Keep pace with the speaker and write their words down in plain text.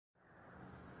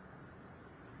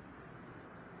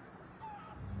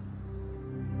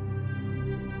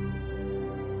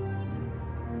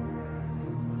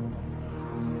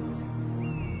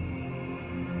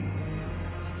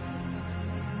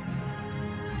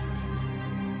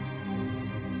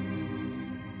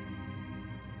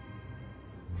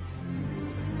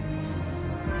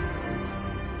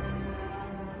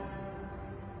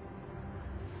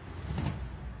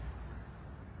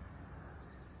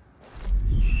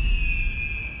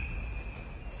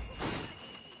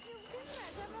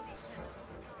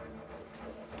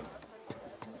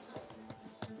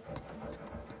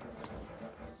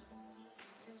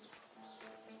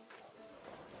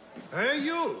Hey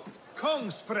you,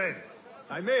 Kong's friend.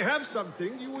 I may have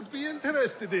something you would be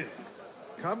interested in.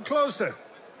 Come closer.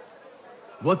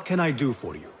 What can I do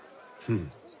for you?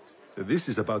 This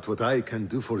is about what I can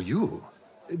do for you.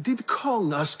 Did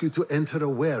Kong ask you to enter a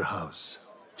warehouse?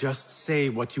 Just say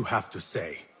what you have to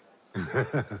say.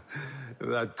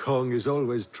 That Kong is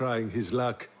always trying his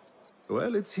luck.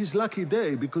 Well, it's his lucky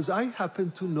day because I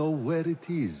happen to know where it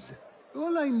is.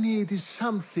 All I need is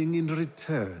something in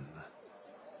return.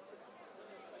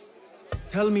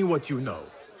 Tell me what you know.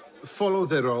 Follow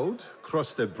the road,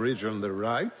 cross the bridge on the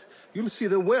right. You'll see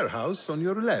the warehouse on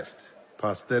your left,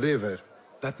 past the river.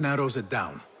 That narrows it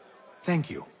down. Thank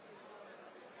you.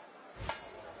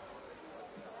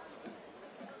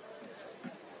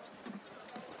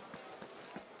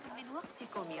 من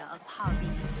وقتكم يا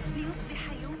أصحابي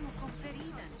ليصبح يومكم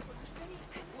فريدا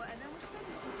وأنا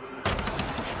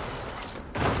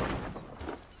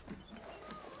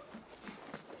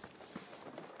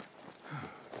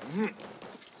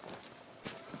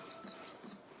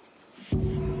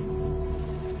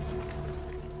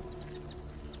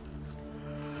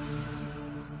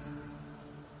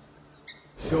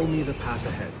Show me the path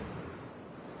ahead.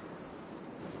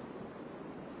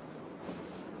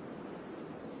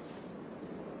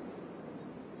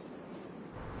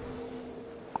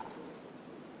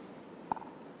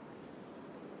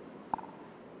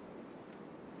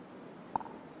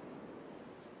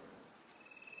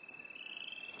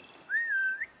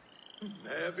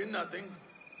 Maybe nothing.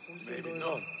 Maybe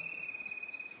none.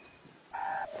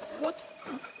 What?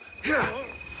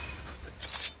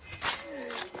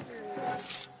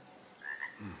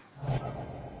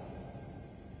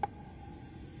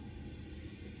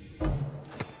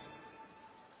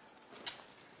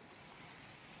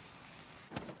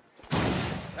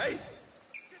 Hey!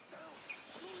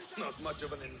 Not much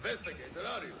of an investigator,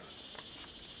 are you?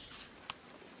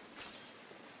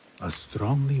 A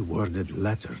strongly worded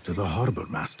letter to the harbor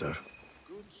master.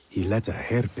 He let a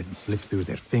hairpin slip through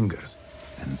their fingers,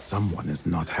 and someone is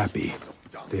not happy.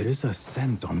 There is a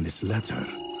scent on this letter,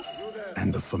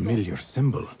 and a familiar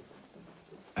symbol.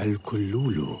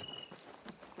 Al-Kululu.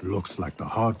 Looks like the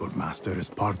harbor master is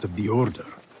part of the order.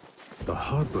 The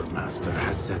harbor master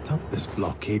has set up this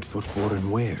blockade for foreign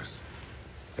wares,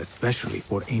 especially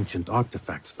for ancient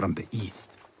artifacts from the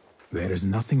east. There is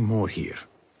nothing more here.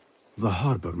 The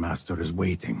harbor master is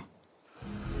waiting.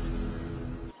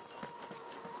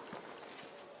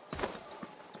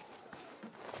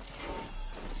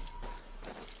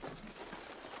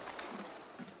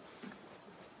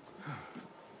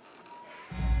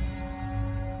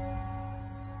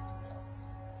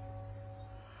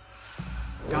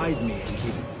 Guide me,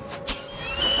 Enkidu.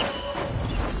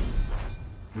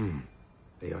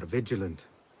 They are vigilant.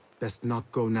 Best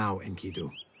not go now, Enkidu.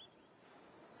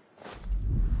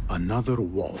 Another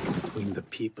wall between the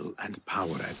people and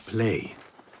power at play.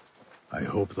 I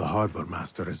hope the harbor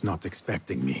master is not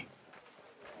expecting me.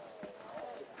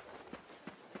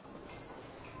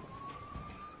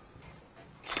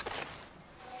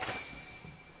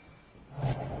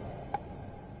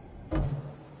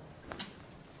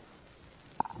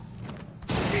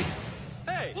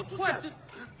 Hey, what?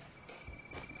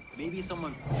 Maybe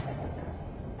someone...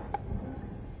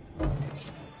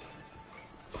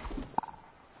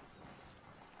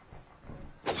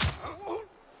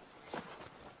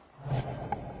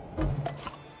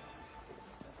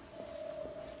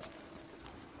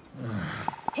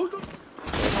 Hold on!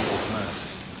 Man,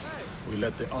 we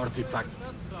let the artifact...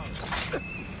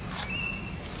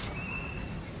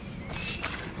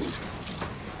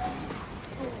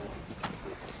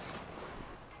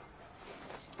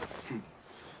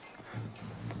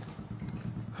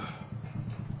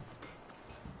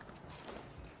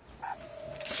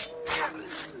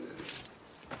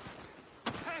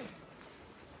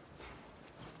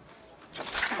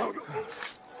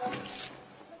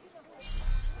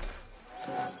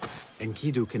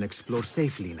 Enkidu can explore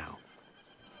safely now.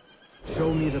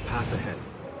 Show me the path ahead.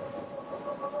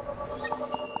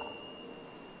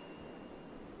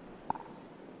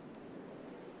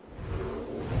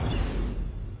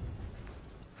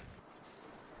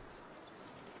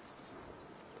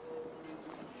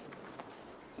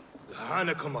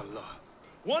 Lahanakum Allah.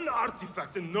 One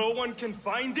artifact and no one can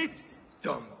find it?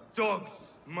 Dumb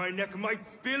dogs. My neck might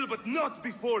spill, but not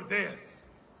before theirs.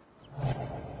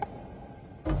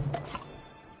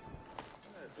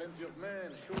 Plenty of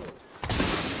men, sure.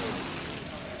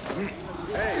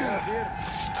 Hey, here.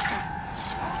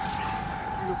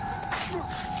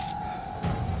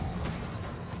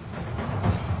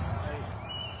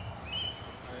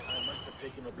 I must have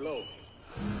taken a blow.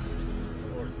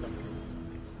 Or something.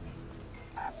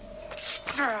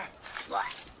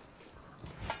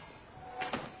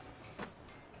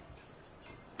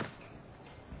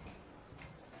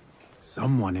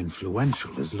 Someone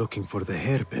influential is looking for the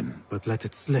hairpin, but let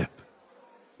it slip.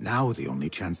 Now the only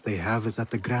chance they have is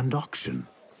at the grand auction.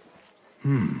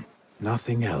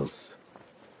 Nothing else.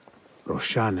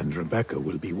 Roshan and Rebecca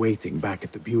will be waiting back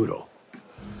at the bureau.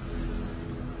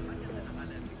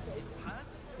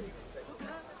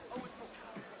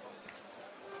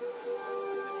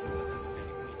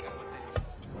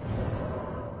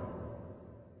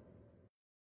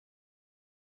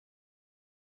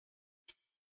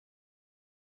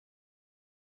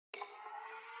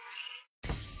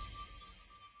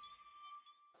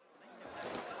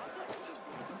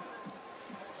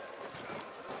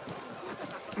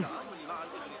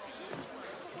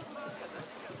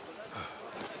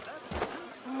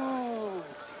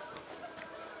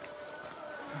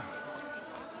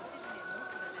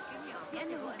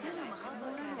 لأنه كان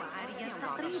مخمورا وعاريا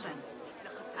تقريبا.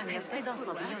 أن يفقد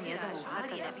صبي يده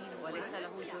هكذا وليس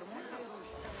له جرم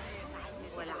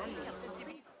ولعله.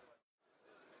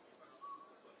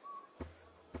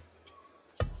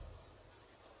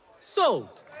 Sold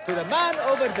to the man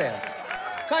over there.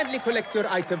 Kindly collect your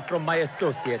item from my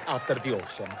associate after the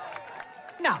auction.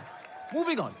 Now,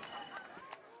 moving on.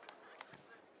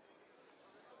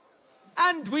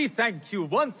 And we thank you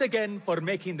once again for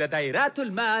making the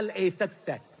Dairatul Mal a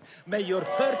success. May your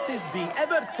purses be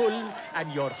ever full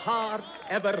and your heart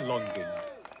ever longing.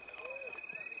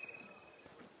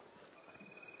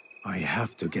 I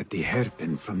have to get the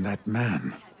hairpin from that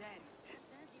man.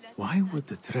 Why would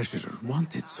the treasurer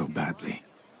want it so badly?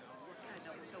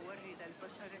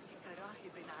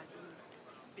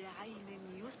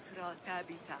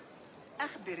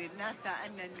 أخبر الناس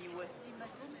أنني وسيمة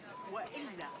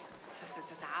وإلا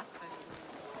فستتعفن.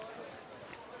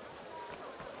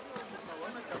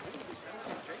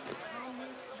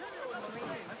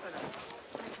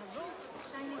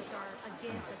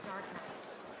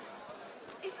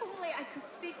 If only I could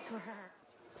speak to her.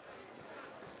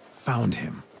 Found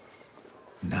him.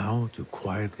 Now to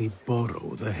quietly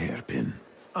borrow the hairpin.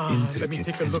 Let me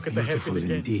take a look at the hairpin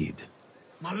again. Indeed.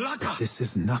 Malaka! This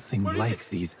is nothing What is like it?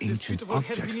 these This ancient beautiful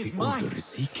objects hairpin is the Order mine. is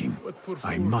seeking. But poor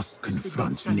I fool, must he stood no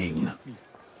confront chance Ning. against me.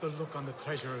 The look on the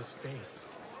treasurer's face.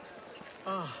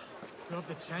 To have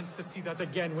the chance to see that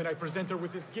again when I present her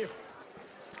with this gift.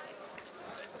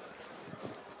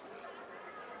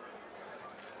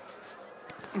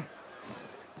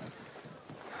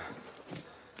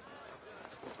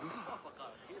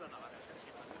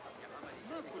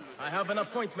 I have an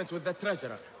appointment with the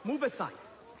treasurer. Move aside.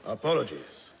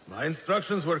 Apologies. My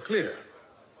instructions were clear.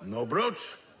 No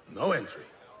brooch, no entry.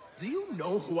 Do you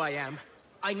know who I am?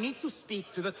 I need to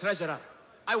speak to the treasurer.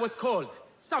 I was called,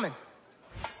 summoned.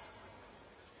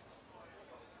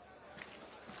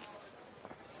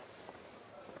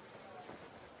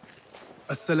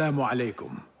 Assalamu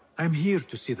alaikum. I'm here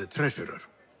to see the treasurer.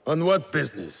 On what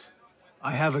business?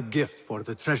 I have a gift for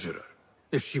the treasurer,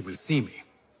 if she will see me.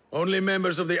 Only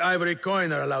members of the Ivory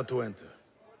Coin are allowed to enter.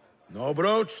 No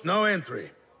brooch, no entry.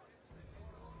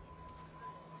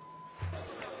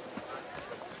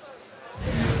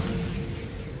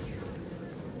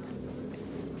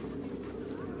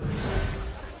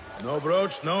 No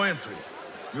brooch, no entry.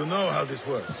 You know how this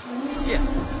works. Yes,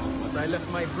 but I left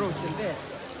my brooch in there.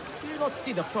 Do you not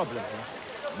see the problem here?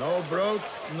 No brooch,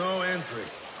 no entry.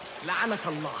 لعنك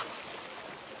الله.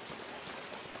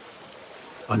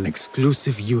 An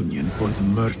exclusive union for the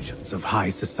merchants of high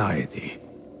society.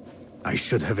 I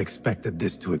should have expected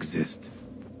this to exist.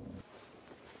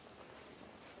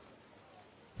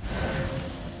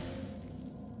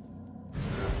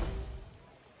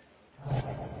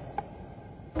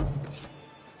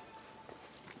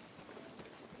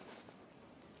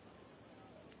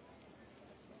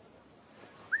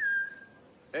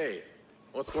 Hey,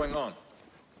 what's going on?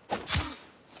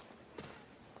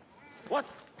 What?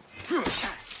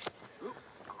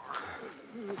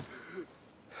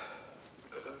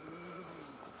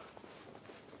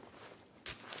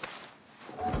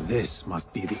 This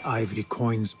must be the Ivory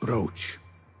Coin's brooch.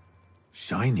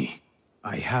 Shiny.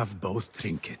 I have both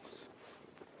trinkets.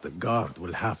 The guard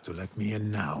will have to let me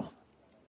in now.